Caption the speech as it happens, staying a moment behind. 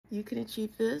You can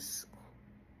achieve this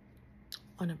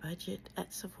on a budget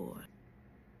at Sephora.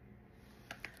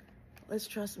 Let's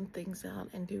try some things out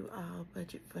and do our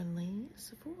budget-friendly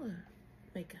Sephora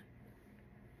makeup.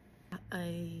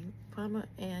 A primer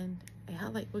and a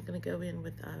highlight. We're going to go in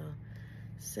with our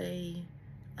Say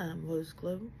Rose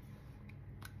Glow.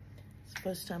 It's the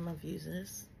first time I've used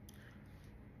this.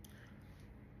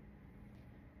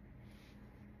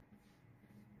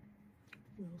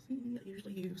 We'll see. I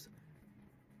usually use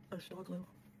a Star Glow.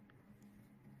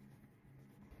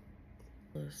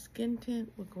 For skin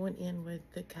tint, we're going in with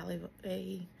the Calibre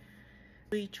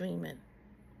Dreamin'.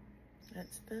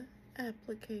 That's the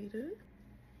applicator.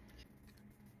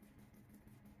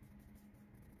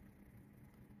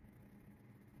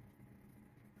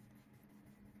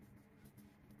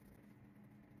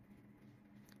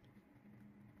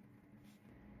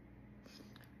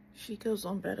 She goes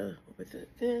on better with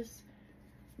this.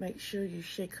 Make sure you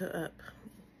shake her up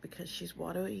because she's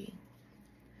watery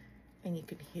and you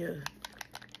can hear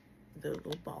the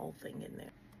little ball thing in there.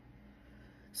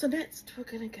 So next we're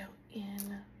gonna go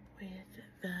in with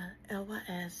the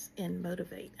LYS in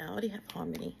Motivate. I already have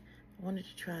Harmony. I wanted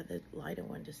to try the lighter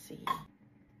one to see.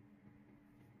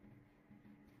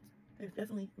 It's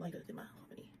definitely lighter than my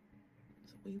Harmony.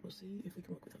 So we will see if we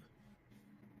can work with her.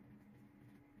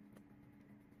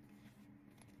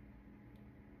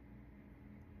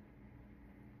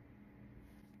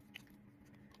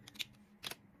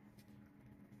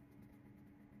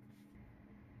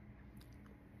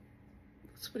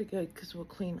 It's pretty good because we'll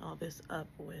clean all this up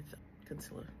with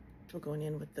concealer. We're going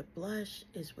in with the blush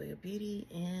is Rare Beauty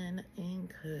and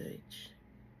Encourage.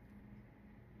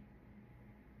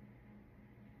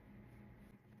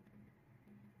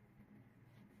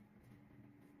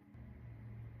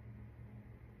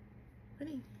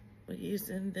 Pretty. We're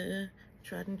using the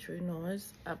tried and true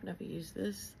NARS. I've never used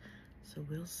this, so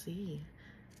we'll see.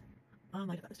 Oh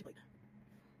my god, that's too late.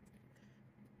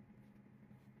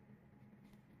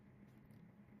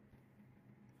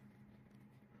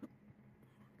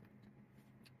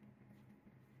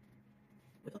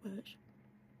 With a brush.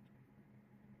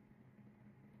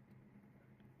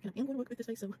 And I am going to work with this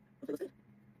face, so hopefully it looks good.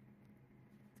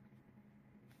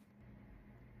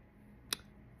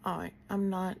 Alright, I'm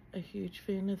not a huge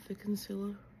fan of the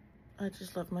concealer. I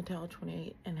just love my Tower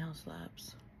 28 and House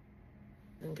Labs.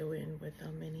 Then go in with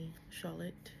our mini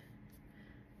Charlotte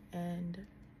and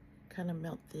kind of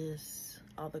melt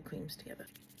all the creams together.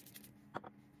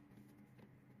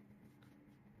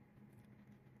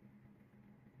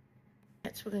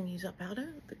 Next we're going to use our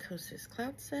powder, the Kosas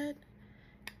Cloud Set.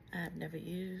 I've never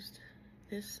used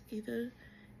this either,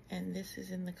 and this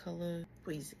is in the color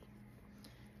Breezy.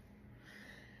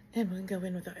 And we're going to go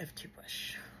in with our F2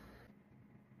 brush.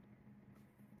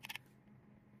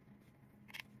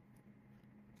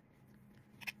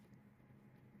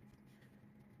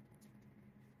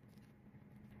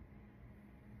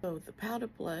 So the powder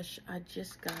blush, I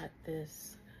just got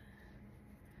this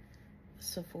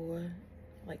Sephora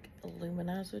like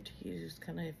illuminizer to use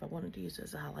kind of if I wanted to use it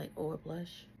as a highlight or a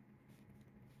blush.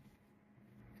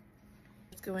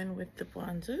 Let's go in with the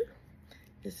bronzer.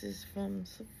 This is from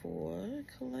Sephora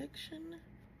collection.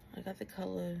 I got the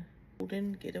color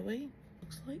Golden Getaway,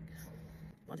 looks like.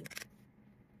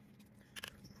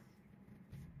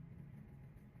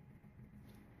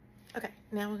 Okay,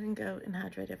 now we're gonna go and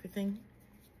hydrate everything.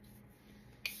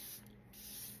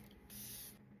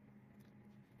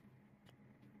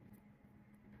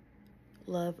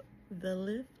 Love the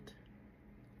Lift.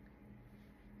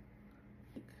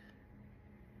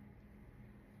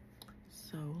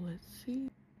 So let's see.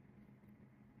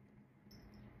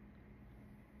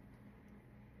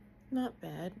 Not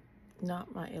bad.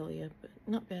 Not my area, but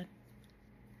not bad.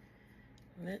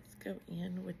 Let's go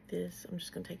in with this. I'm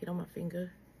just gonna take it on my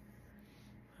finger.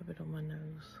 Rub it on my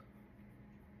nose.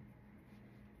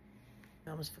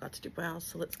 I almost forgot to do brows,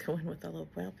 so let's go in with a little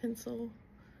brow pencil.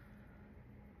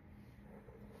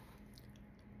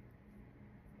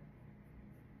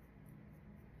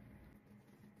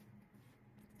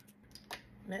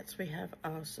 Next we have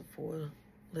our Sephora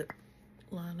lip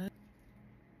liner.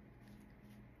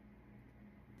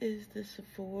 Is the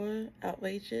Sephora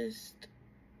Outrageous.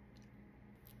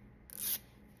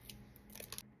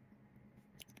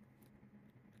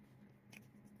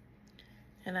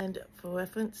 And for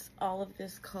reference, all of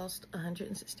this cost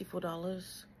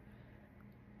 $164.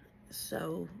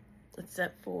 So,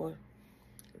 except for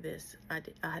this, I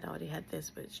had already had this,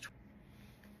 but it's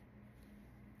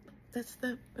that's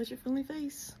the budget-friendly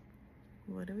face.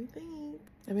 What do we think?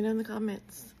 Let me know in the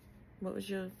comments. What was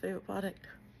your favorite product?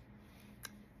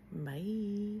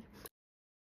 Bye.